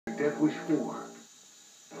Death Wish 4.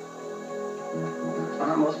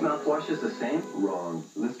 Aren't most mouthwashes the same? Wrong.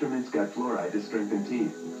 Listermint's got fluoride to strengthen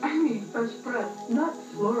teeth. I need fresh breath, not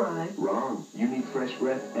fluoride. Wrong. You need fresh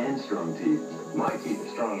breath and strong teeth. My teeth are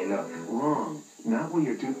strong enough. Wrong. Not where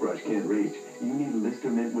your toothbrush can't reach. You need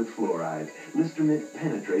Listermint with fluoride. Listermint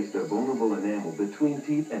penetrates the vulnerable enamel between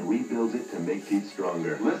teeth and rebuilds it to make teeth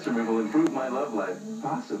stronger. Listermint will improve my love life.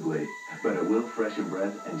 Possibly. But it will freshen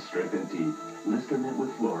breath and strengthen teeth. Listermint with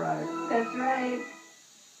fluoride. That's right.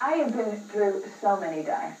 I have been through so many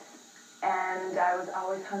diets, and I was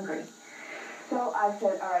always hungry. So I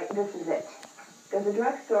said, all right, this is it. There's a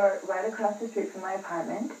drugstore right across the street from my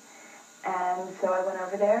apartment, and so I went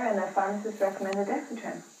over there, and the pharmacist recommended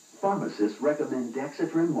Dexatrim. Pharmacists recommend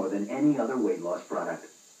Dexatrim more than any other weight loss product.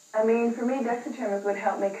 I mean, for me, Dexatrim would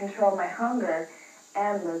help me control my hunger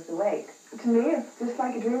and lose the weight. To me, it's just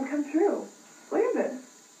like a dream come true. Believe it.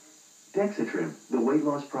 Dexatrim, the weight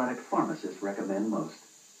loss product pharmacists recommend most.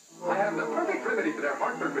 I have the perfect remedy for their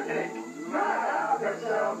heartburn with headache. It's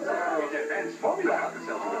advanced formula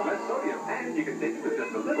Alka-Seltzer with less sodium, and you can take it with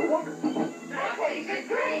just a little water. That tastes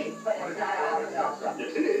great, but it's not Alka-Seltzer.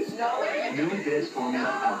 Yes, it is. No, it isn't. New Advanced Formula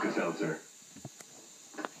Alka-Seltzer.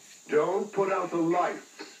 Don't put out the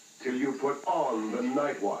lights till you put on the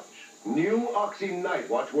Night Watch. New Oxy Night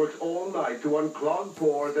Watch works all night to unclog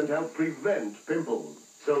pores and help prevent pimples.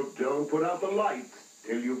 So don't put out the lights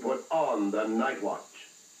till you put on the Night Watch.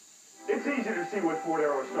 It's easy to see what Ford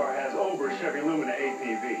Aerostar has over Chevy Lumina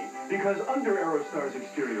APV, because under Aerostar's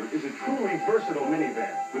exterior is a truly versatile minivan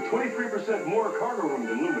with 23% more cargo room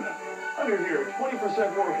than Lumina. Under here,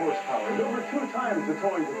 20% more horsepower and over 2 times the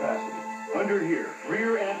towing capacity. Under here,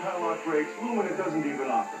 rear anti-lock brakes Lumina doesn't even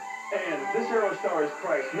offer. And this Aerostar is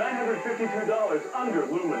priced $952 under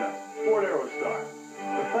Lumina. Ford Aerostar.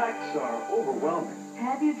 The facts are overwhelming.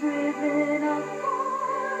 Have you driven a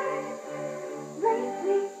Ford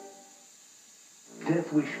lately?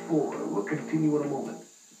 Death Wish 4 will continue in a moment.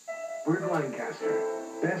 Burt Lancaster,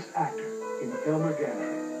 Best Actor in Elmer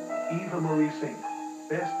Gantry. Eva Marie Saint,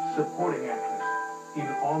 Best Supporting Actress in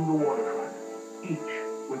On the Waterfront. Each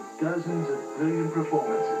with dozens of brilliant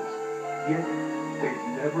performances. Yet, they've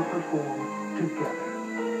never performed together.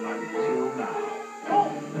 Until now.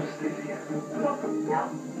 Let's stay together. No.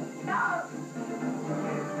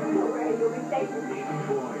 You're ready, you'll be safe with me.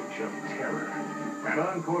 Voyage of Terror. An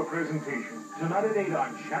encore presentation. Tonight at 8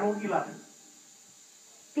 on Channel 11.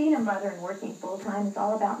 Being a mother and working full-time is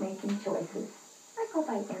all about making choices. I go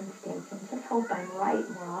by instinct and just hope I'm right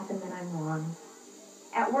more often than I'm wrong.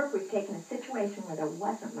 At work, we've taken a situation where there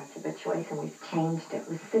wasn't much of a choice, and we've changed it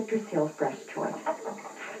with Citrus Hill Fresh Choice.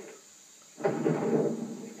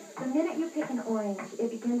 The minute you pick an orange,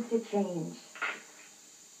 it begins to change.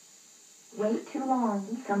 Wait too long,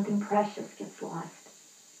 something precious gets lost.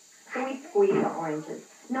 So we squeeze the oranges,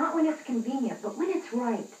 not when it's convenient, but when it's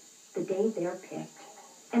right, the day they're picked.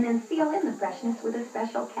 And then seal in the freshness with a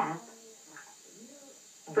special cap.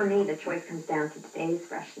 For me, the choice comes down to today's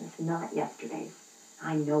freshness, not yesterday's.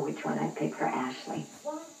 I know which one I pick for Ashley.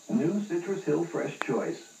 New Citrus Hill Fresh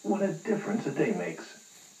Choice. What a difference a day makes.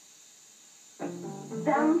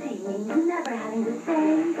 Bounty means never having to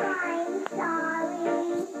say, I'm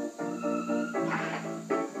sorry.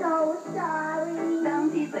 So sorry.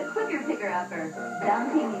 Bounty's the quicker picker-upper.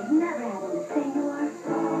 Bounty means never having to say you are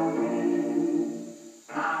sorry.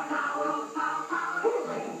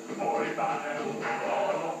 45.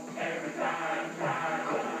 Every time.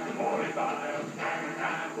 45.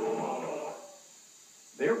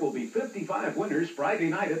 There will be 55 winners Friday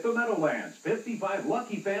night at the Meadowlands. 55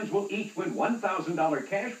 lucky fans will each win $1,000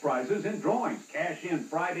 cash prizes in drawings. Cash in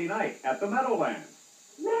Friday night at the Meadowlands.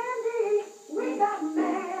 Mandy, we got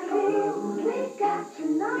Mandy. We got your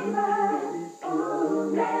number.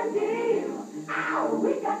 Oh, Mandy. Ow,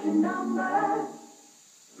 we got your number.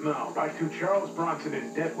 Now, back to Charles Bronson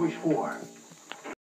in Death Wish 4.